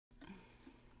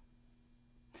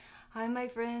Hi, my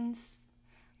friends.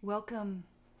 Welcome.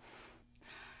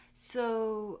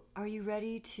 So, are you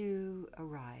ready to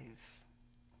arrive?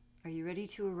 Are you ready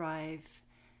to arrive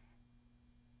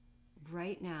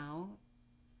right now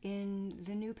in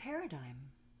the new paradigm?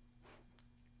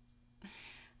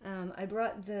 I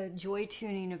brought the joy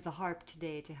tuning of the harp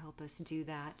today to help us do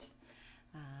that.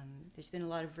 There's been a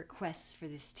lot of requests for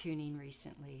this tuning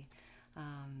recently.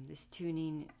 This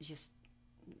tuning just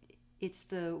it's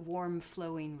the warm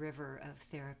flowing river of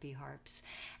therapy harps.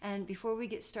 And before we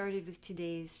get started with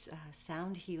today's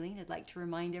sound healing, I'd like to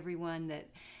remind everyone that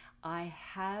I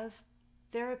have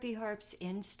therapy harps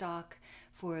in stock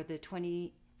for the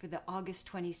August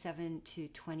 27 to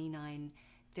 29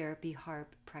 therapy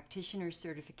harp practitioner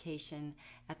certification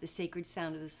at the Sacred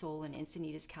Sound of the Soul in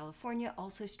Encinitas, California,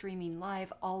 also streaming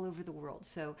live all over the world.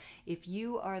 So if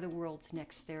you are the world's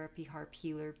next therapy harp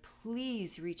healer,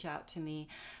 please reach out to me.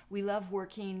 We love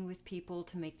working with people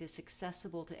to make this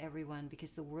accessible to everyone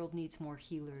because the world needs more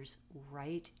healers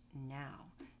right now.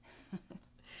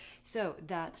 So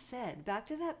that said, back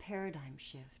to that paradigm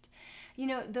shift. You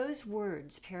know, those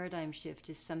words, paradigm shift,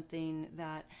 is something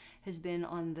that has been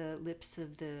on the lips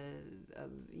of the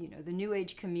New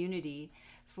Age community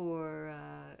for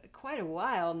quite a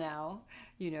while now,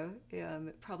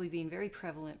 probably being very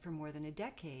prevalent for more than a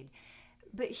decade.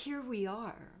 But here we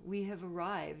are. We have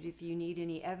arrived. If you need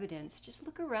any evidence, just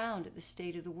look around at the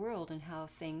state of the world and how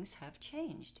things have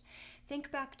changed.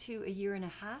 Think back to a year and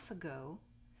a half ago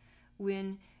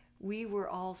when we were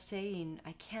all saying,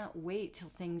 I can't wait till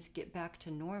things get back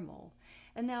to normal.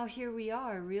 And now here we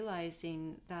are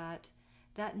realizing that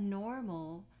that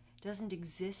normal doesn't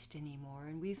exist anymore.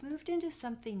 And we've moved into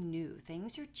something new.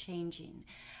 Things are changing.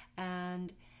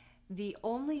 And the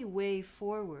only way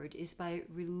forward is by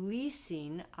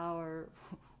releasing our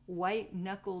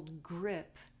white-knuckled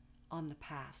grip on the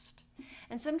past.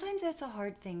 And sometimes that's a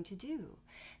hard thing to do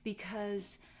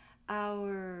because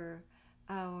our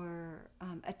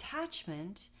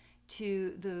attachment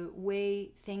to the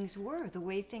way things were, the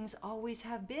way things always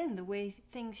have been, the way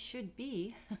things should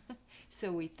be,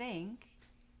 so we think,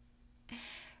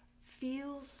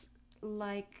 feels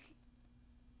like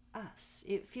us.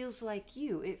 It feels like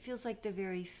you. It feels like the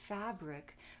very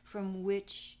fabric from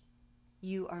which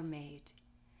you are made.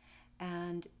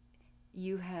 And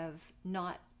you have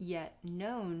not yet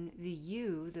known the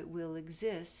you that will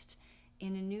exist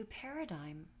in a new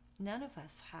paradigm. None of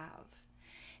us have.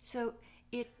 So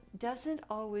it doesn't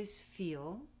always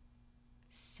feel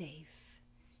safe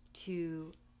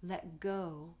to let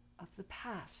go of the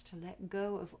past, to let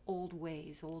go of old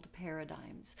ways, old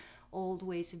paradigms, old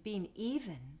ways of being,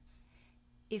 even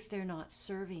if they're not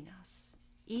serving us,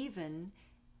 even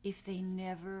if they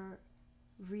never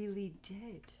really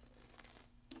did.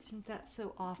 Isn't that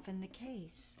so often the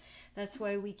case? That's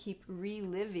why we keep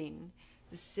reliving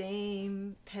the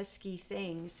same pesky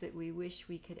things that we wish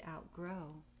we could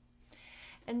outgrow.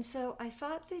 And so I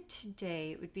thought that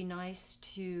today it would be nice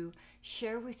to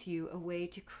share with you a way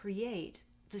to create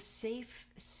the safe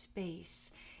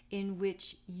space in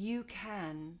which you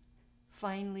can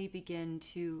finally begin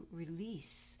to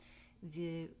release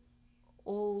the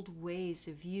old ways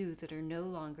of you that are no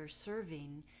longer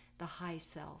serving the high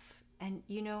self. And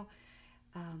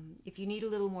if you need a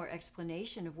little more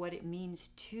explanation of what it means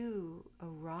to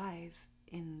arrive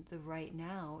in the right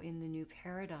now, in the new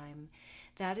paradigm,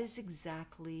 that is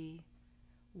exactly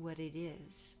what it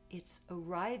is. It's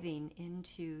arriving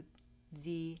into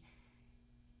the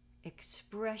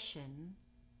expression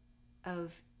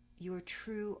of your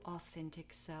true,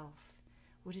 authentic self.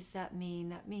 What does that mean?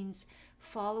 That means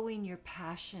following your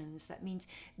passions. That means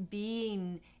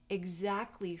being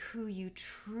exactly who you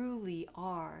truly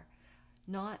are.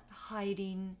 Not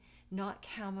hiding, not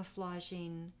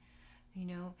camouflaging,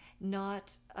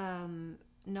 not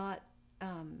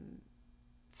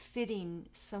fitting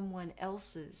someone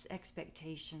else's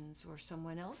expectations or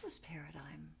someone else's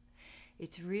paradigm.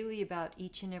 It's really about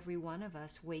each and every one of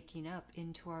us waking up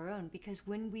into our own, because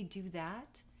when we do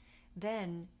that,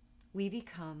 then we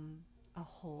become a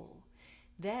whole.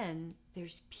 Then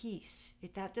there's peace.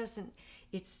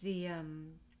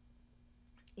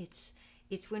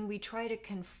 It's when we try to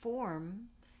conform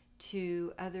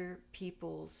to other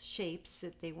people's shapes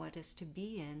that they want us to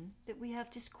be in that we have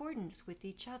discordance with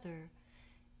each other.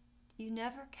 You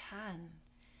never can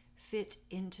fit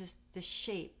into the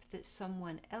shape that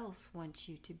someone else wants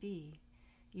you to be.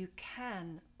 You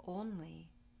can only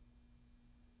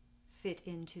fit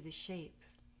into the shape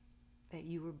that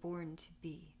you were born to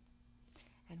be.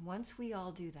 And once we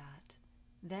all do that,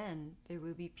 then there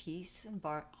will be peace and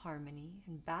harmony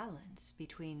and balance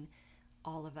between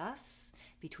all of us,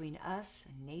 between us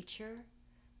and nature,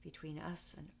 between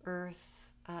us and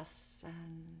Earth, us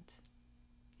and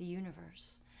the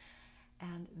universe.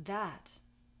 And that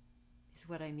is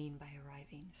what I mean by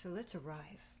arriving. So let's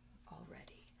arrive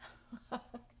already.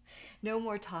 No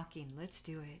more talking, let's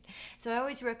do it. So I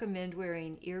always recommend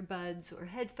wearing earbuds or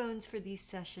headphones for these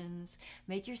sessions.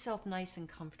 Make yourself nice and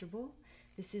comfortable.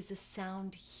 This is a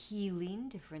sound healing,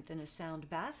 different than a sound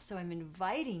bath, so I'm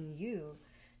inviting you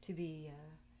to be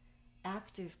an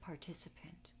active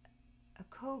participant, a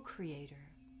co-creator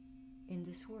in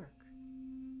this work.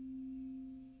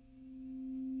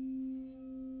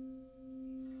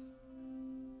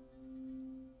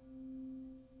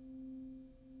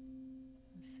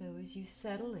 So as you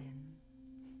settle in,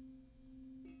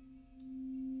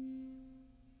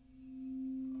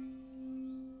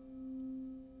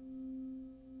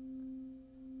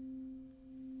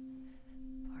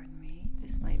 pardon me,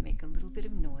 this might make a little bit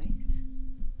of noise.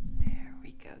 There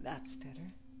we go, that's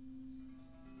better.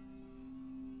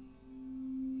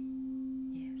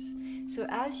 Yes, so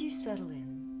as you settle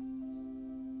in,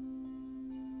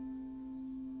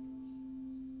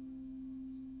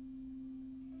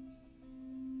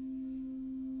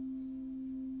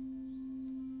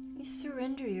 you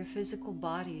surrender your physical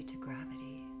body to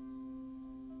gravity.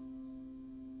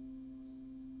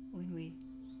 When we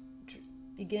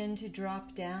begin to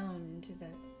drop down into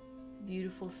that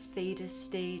beautiful theta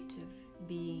state of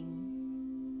being,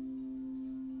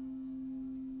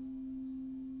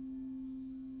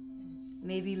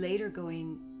 maybe later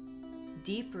going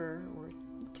deeper or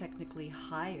technically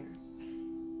higher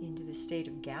into the state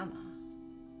of gamma,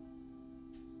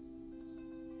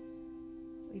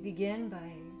 we begin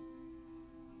by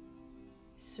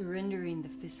surrendering the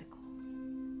physical,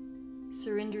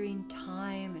 surrendering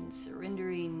time and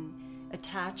surrendering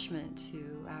attachment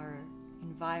to our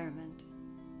environment,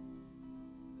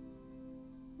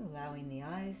 allowing the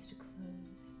eyes to close.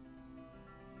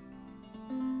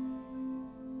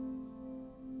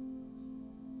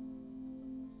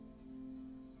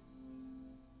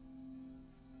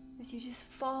 As you just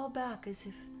fall back as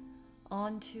if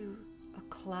onto a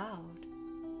cloud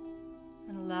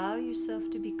and allow yourself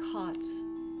to be caught,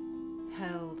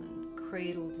 held and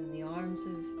cradled in the arms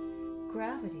of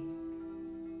gravity.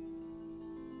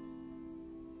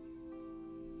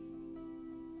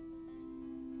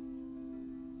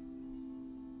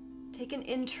 Take an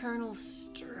internal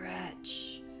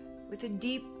stretch with a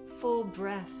deep, full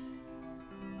breath.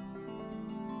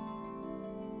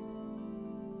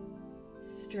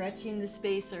 Stretching the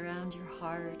space around your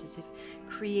heart as if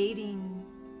creating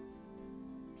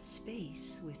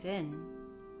space within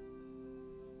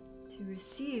to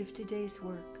receive today's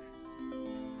work.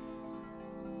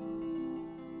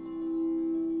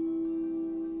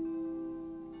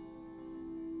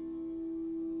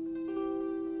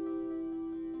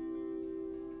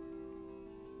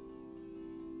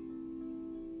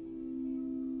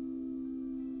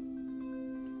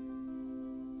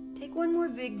 Take one more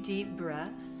big deep breath,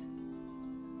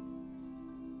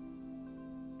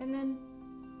 and then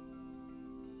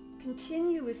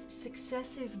continue with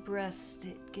successive breaths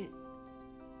that get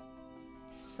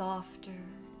softer,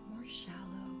 more shallow,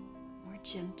 more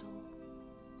gentle.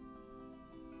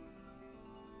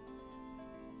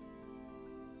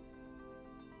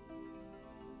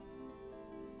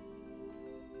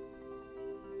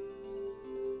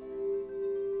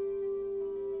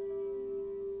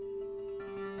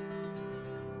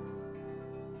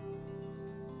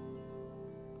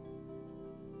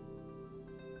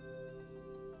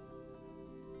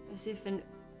 As if an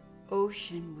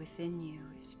ocean within you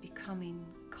is becoming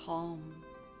calm.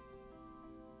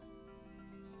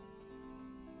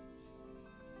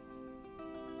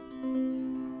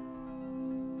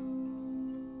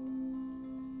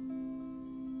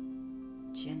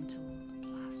 Gentle,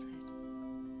 placid.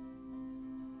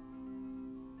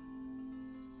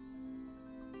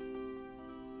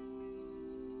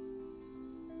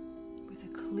 With a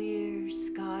clear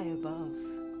sky above.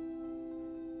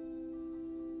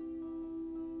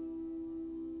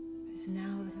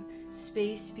 Now the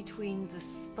space between the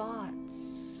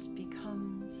thoughts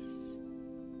becomes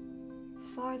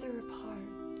farther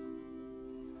apart,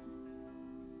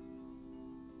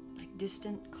 like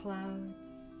distant clouds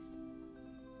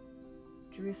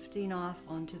drifting off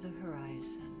onto the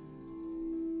horizon.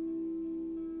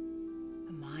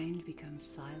 The mind becomes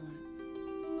silent.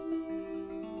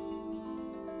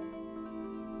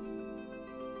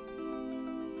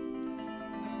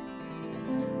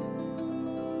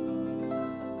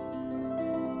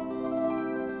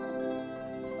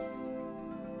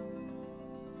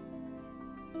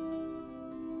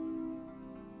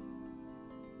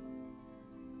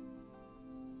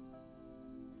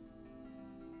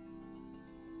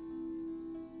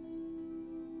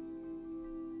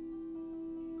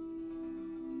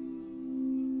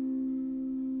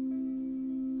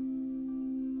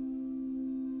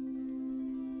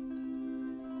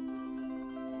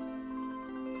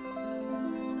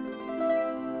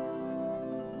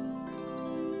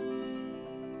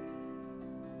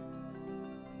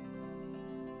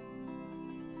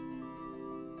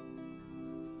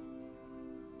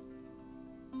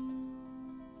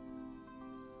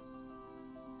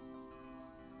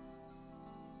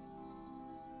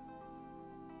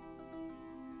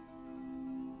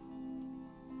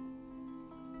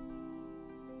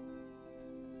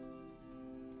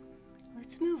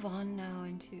 let's move on now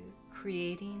into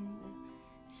creating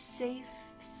a safe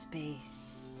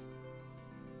space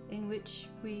in which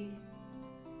we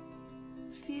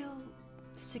feel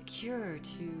secure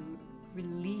to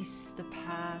release the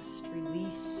past,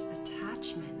 release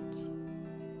attachment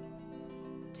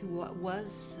to what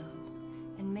was so,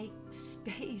 and make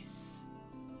space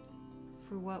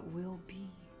for what will be.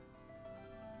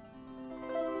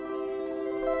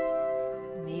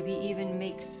 Maybe even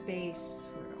make space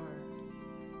for our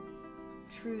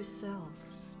true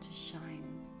selves to shine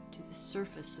to the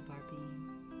surface of our being.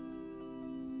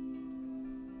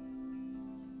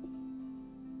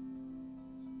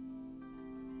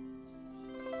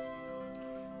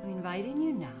 I'm inviting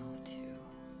you now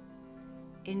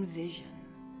to envision,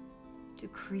 to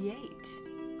create,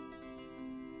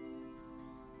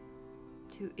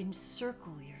 to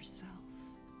encircle yourself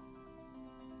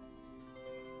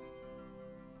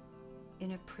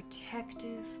in a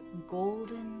protective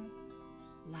golden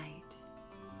light.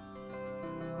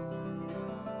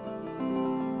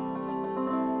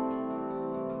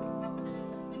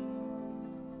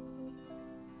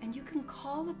 And you can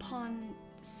call upon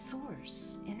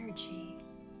source energy.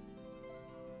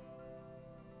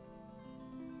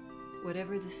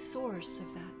 Whatever the source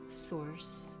of that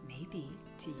source may be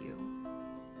to you.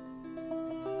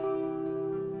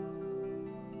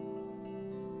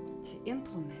 To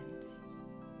implement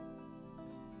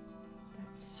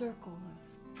that circle of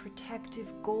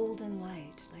protective golden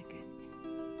light, like an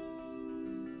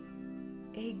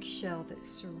eggshell that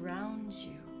surrounds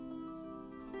you.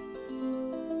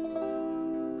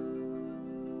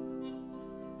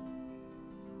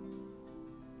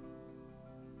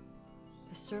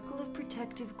 A circle of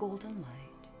protective golden light.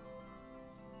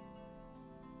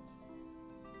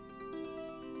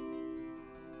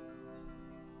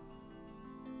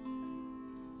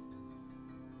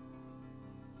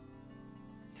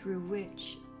 Through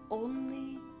which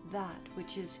only that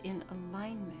which is in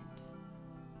alignment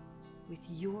with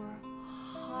your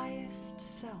highest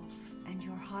self and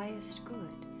your highest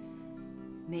good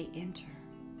may enter.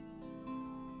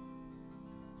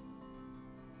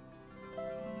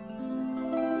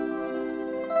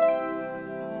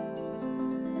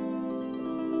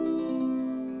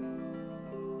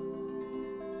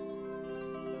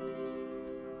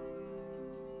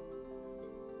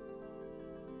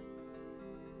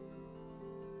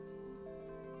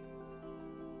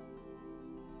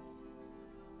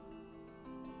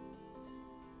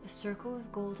 A circle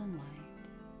of golden light,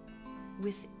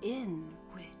 within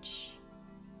which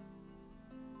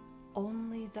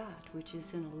only that which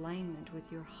is in alignment with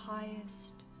your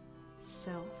highest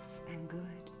self and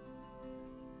good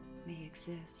may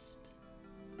exist.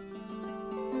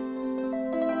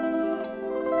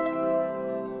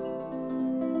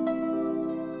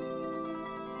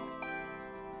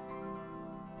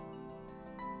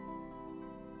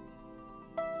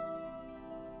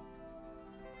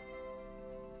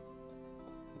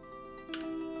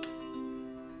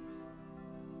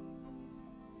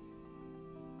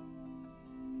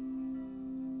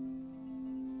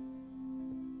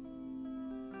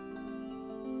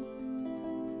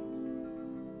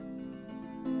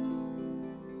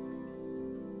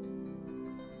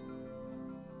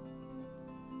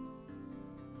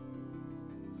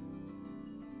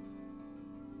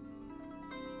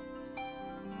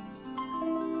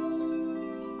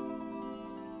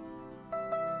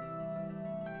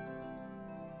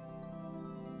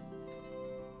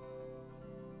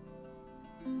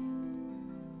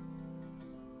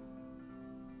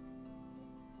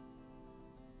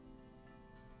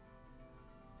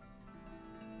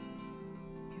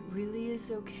 It really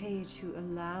is okay to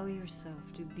allow yourself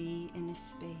to be in a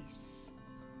space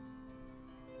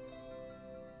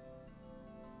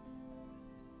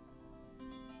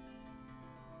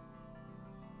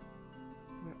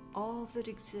where all that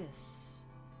exists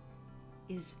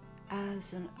is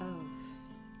as and of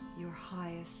your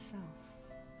highest self.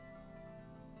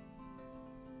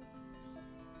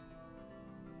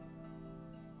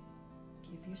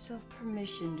 Give yourself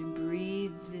permission to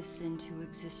breathe this into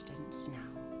existence now.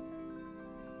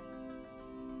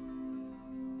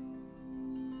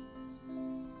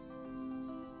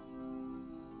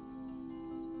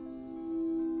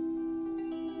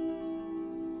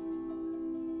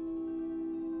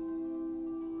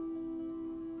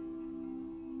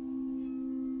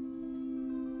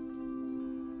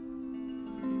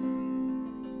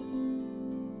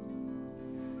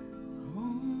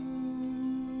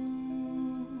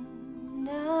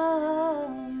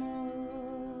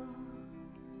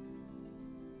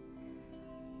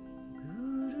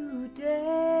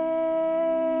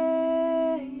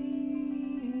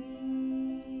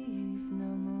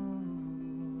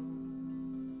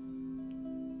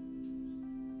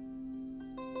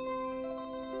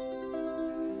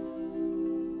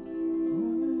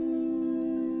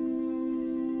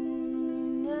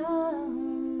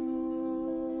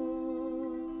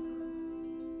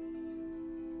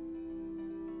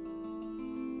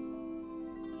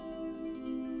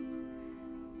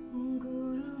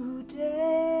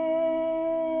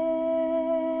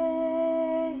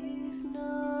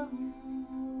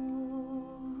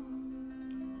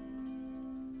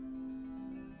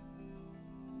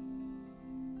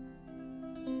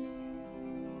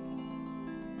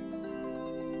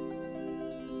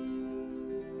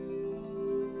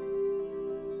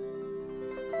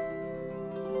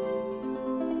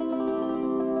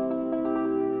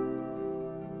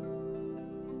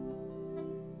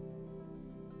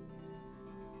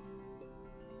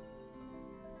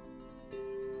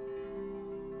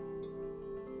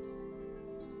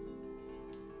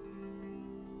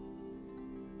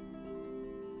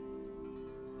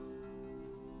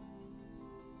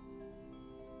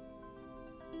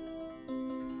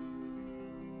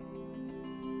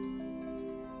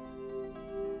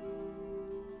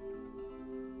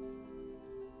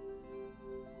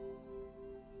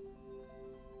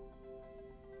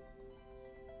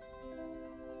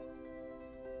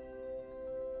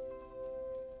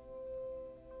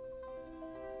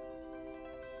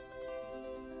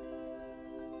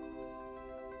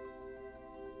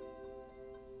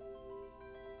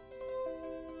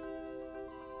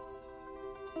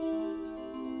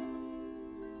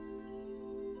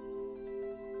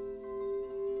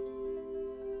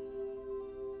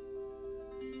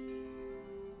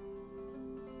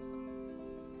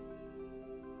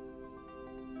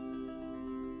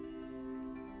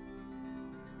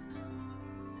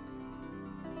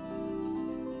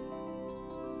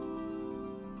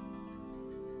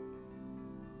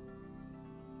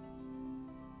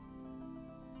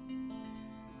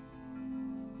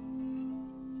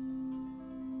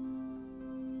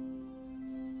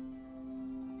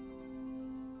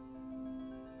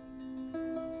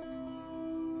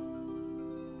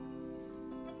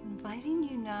 inviting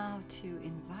you now to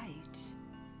invite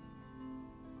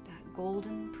that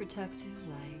golden protective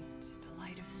light, the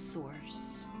light of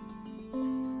Source, the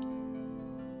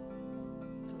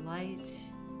light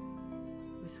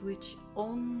with which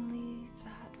only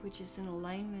that which is in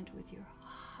alignment with your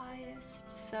highest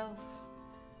self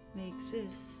may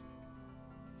exist,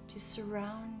 to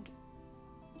surround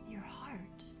your heart.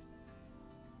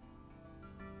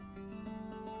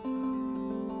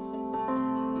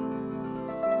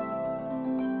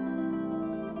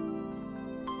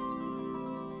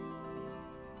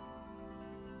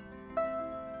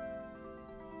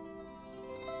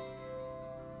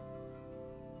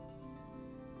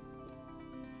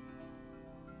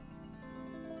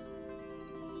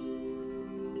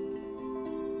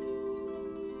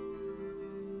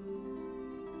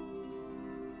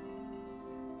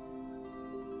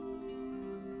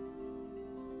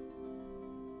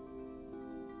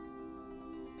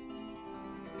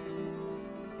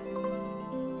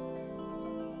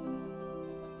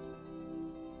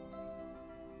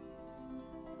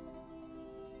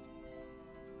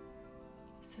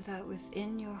 So that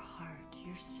within your heart,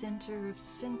 your center of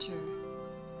center,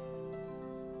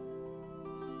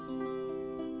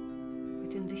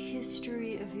 within the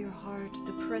history of your heart,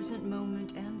 the present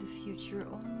moment and the future,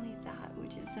 only that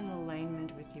which is in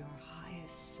alignment with your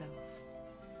highest self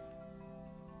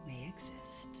may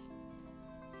exist.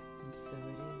 And so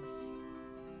it is.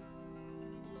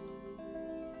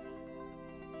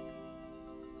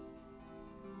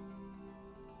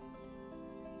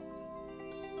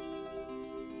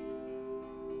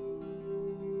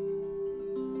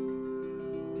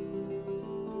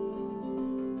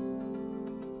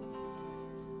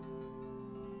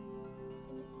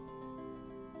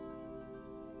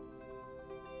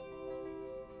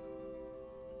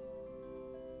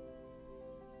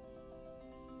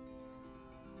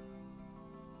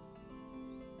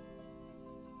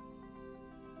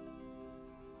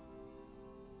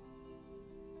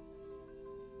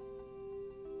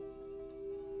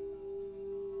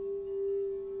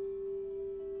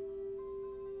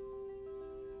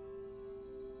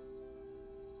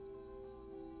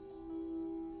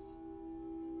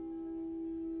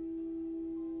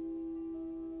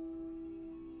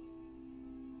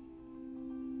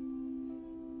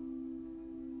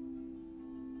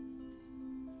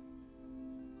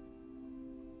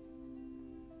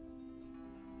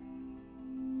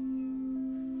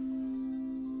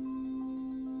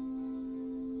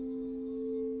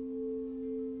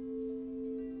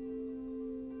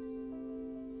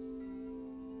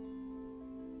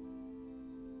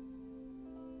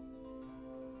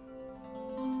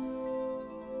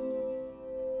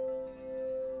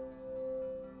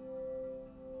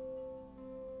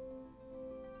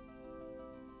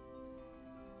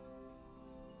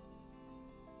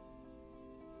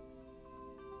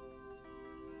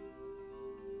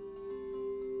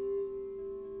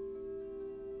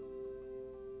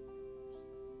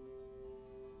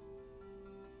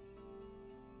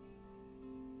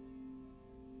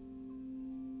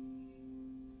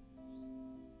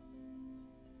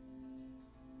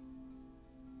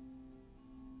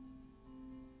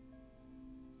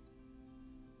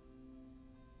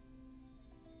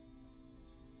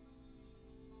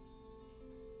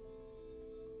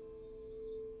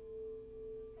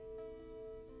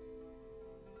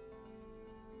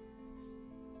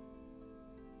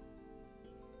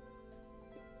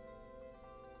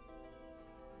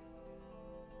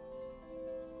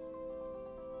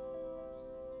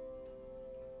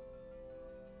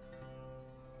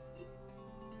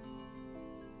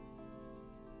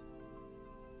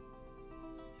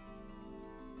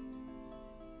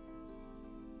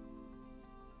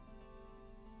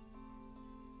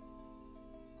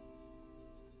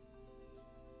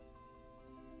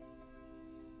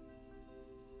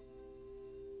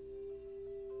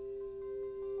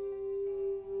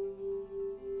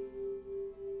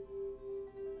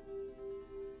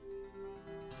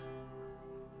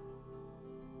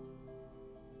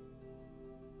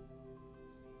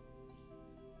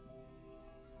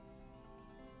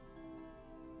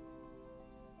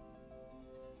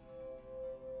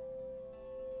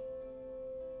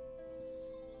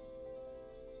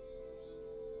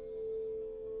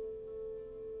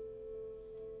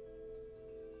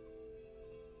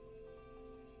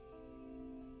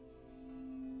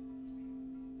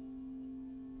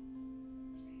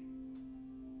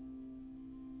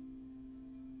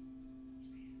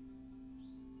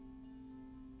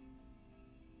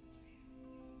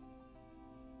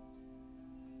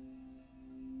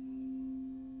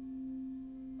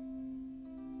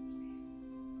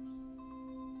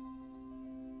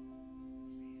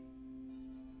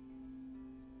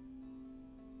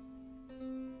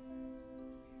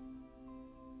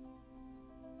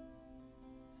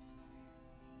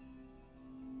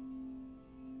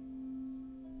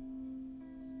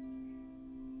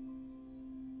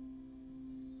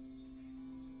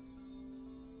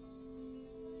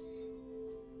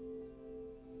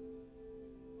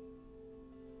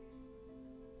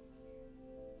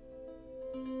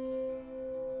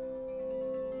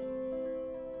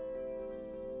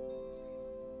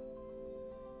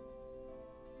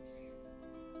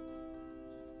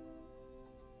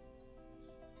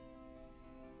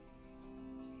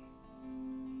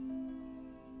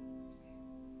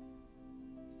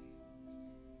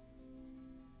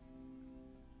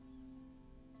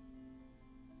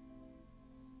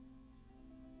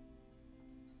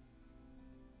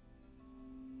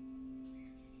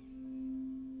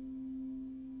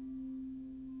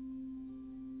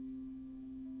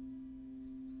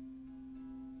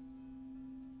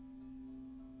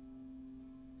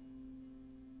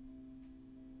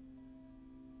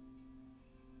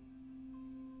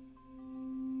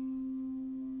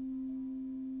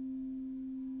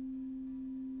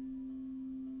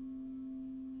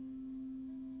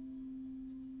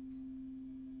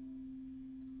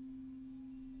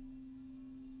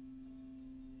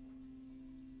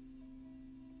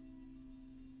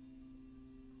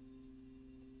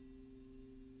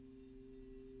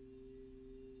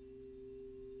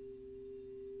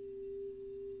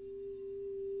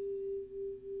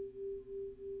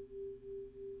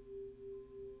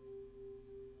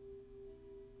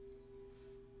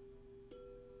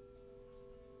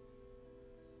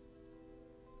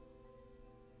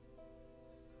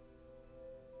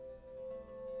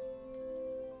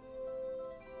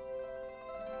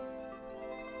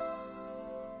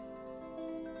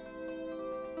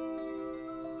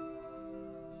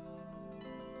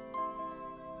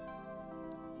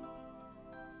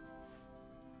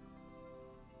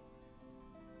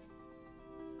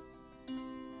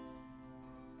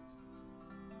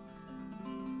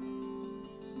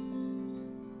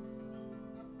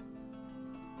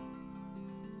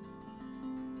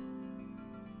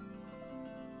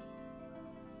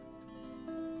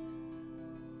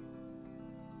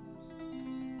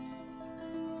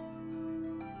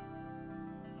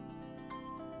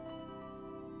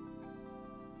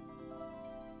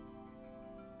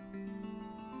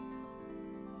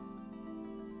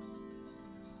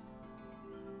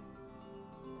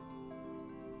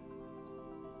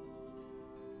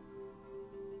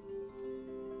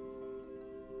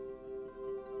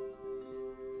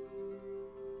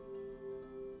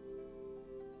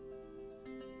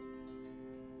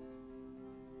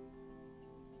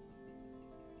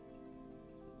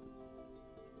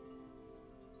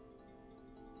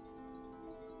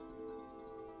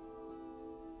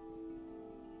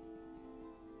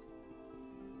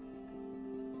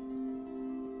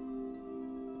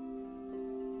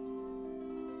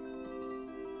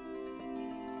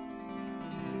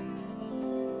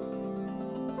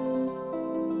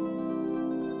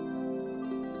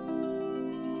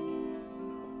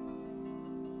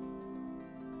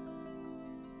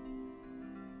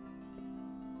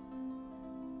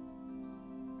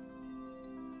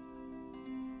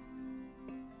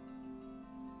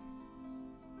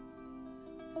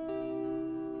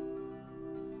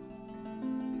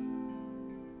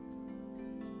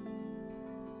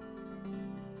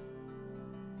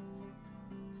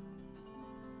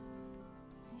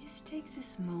 take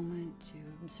this moment to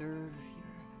observe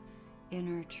your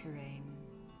inner terrain,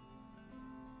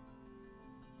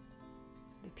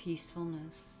 the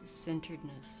peacefulness, the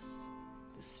centeredness,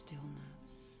 the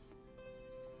stillness.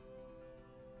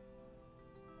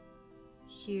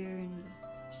 Here in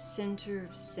the center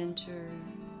of center,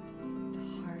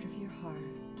 the heart of your heart,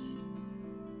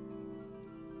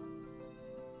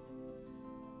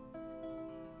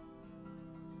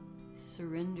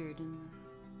 surrendered in the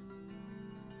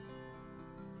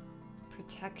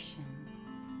protection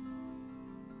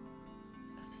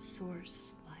of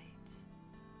source light,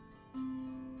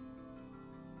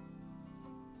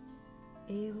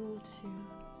 able to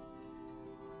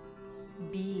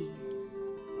be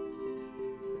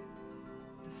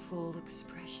the full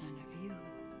expression of you.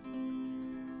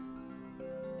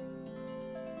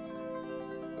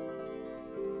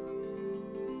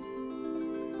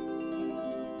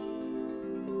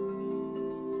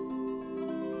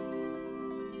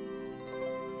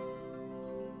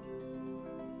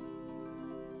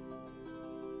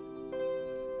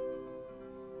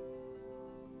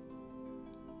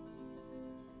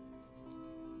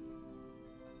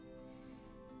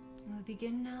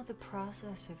 Begin now the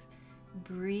process of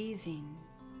breathing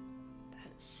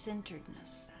that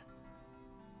centeredness,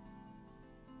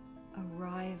 that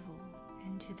arrival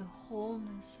into the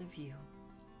wholeness of you,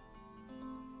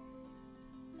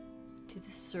 to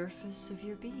the surface of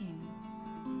your being,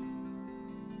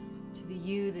 to the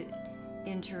you that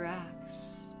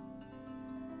interacts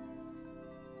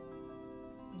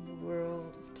in the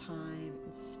world of time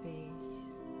and space.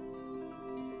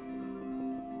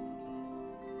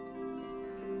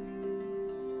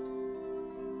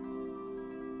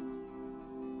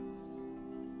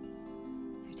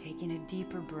 Taking a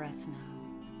deeper breath now.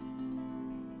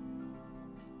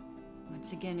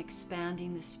 Once again,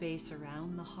 expanding the space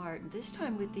around the heart, this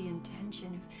time with the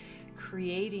intention of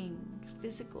creating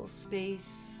physical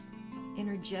space,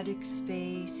 energetic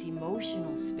space,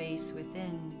 emotional space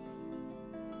within,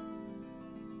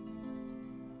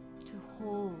 to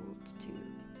hold, to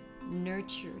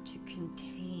nurture, to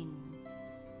contain,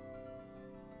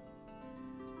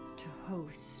 to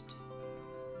host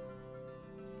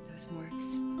those more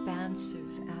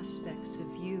expansive aspects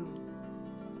of you,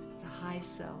 the high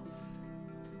self.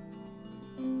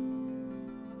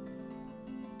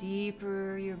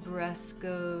 Deeper your breath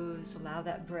goes, allow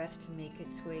that breath to make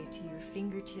its way to your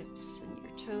fingertips and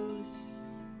your toes.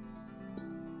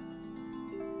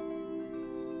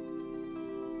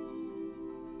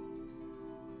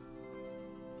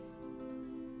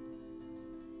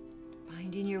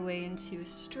 Finding your way into a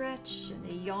stretch and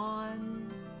a yawn.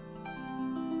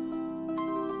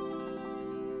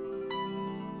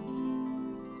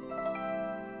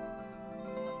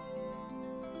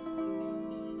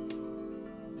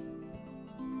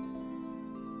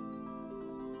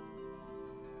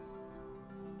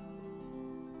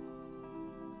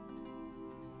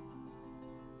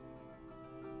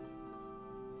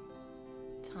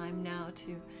 Time now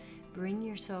to bring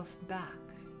yourself back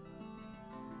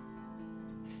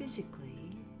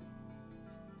physically,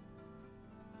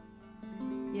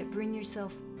 yet bring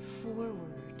yourself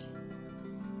forward.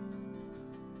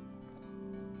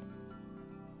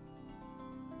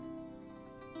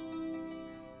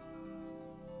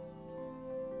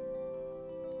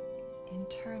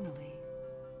 Internally,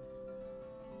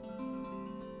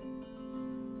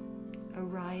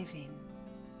 arriving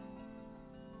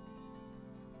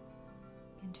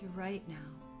into right now.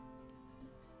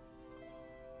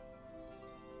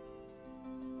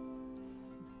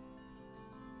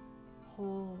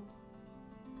 Whole,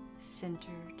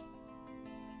 centered,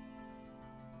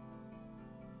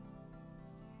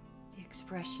 the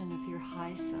expression of your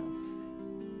high self,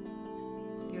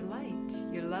 your light,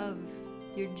 your love,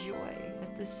 your joy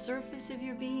at the surface of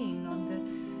your being, on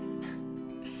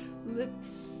the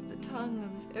lips, the tongue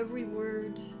of every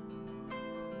word.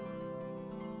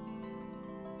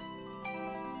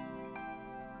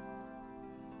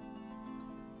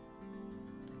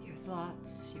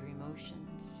 Thoughts, your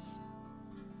emotions,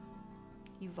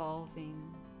 evolving,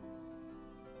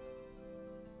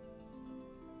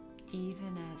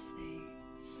 even as they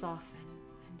soften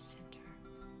and center.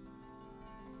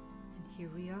 And here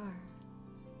we are,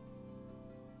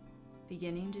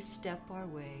 beginning to step our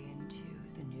way into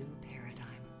the new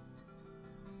paradigm,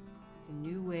 the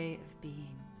new way of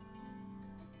being.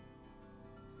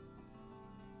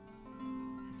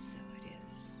 And so it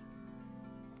is.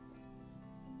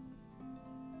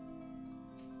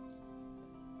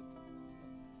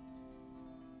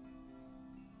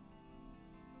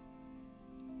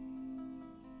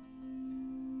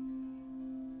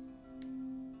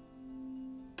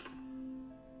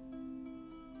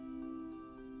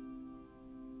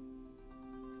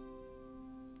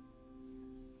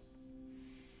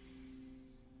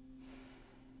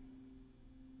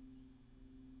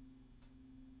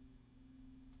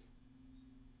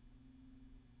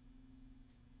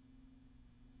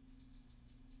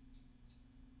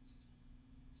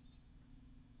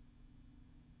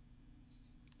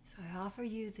 offer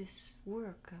you this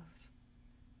work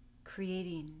of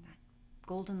creating that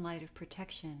golden light of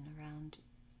protection around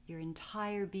your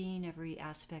entire being, every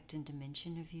aspect and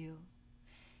dimension of you,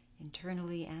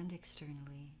 internally and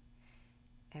externally,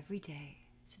 every day,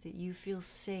 so that you feel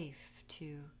safe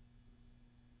to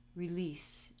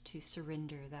release, to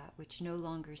surrender that which no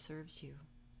longer serves you,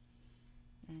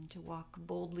 and to walk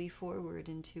boldly forward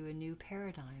into a new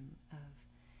paradigm of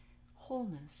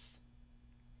wholeness,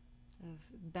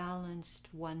 of balanced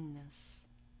oneness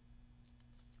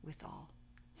with all.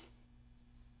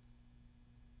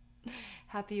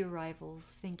 Happy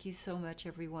arrivals. Thank you so much,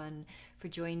 everyone, for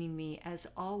joining me. As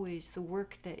always, the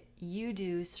work that you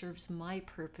do serves my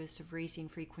purpose of raising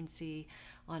frequency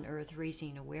on Earth,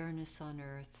 raising awareness on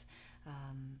Earth.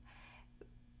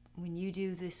 When you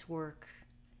do this work,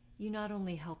 you not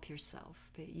only help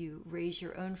yourself, but you raise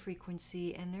your own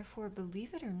frequency, and therefore,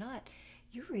 believe it or not,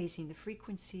 you're raising the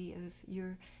frequency of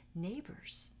your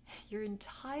neighbors. Your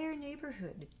entire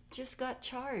neighborhood just got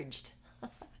charged.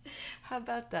 How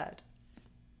about that?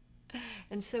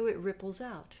 And so it ripples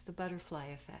out, the butterfly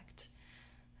effect.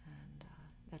 And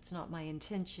that's not my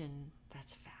intention,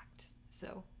 that's fact.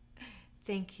 So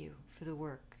thank you for the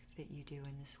work that you do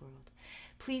in this world.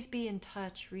 Please be in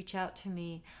touch, reach out to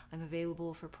me. I'm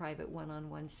available for private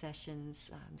one-on-one sessions.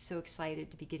 I'm so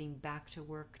excited to be getting back to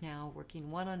work now,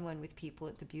 working one-on-one with people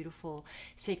at the beautiful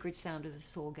Sacred Sound of the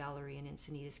Soul Gallery in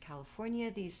Encinitas, California.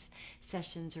 These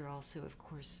sessions are also, of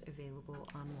course, available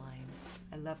online.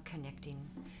 I love connecting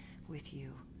with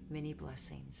you. Many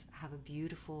blessings. Have a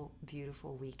beautiful,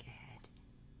 beautiful week ahead.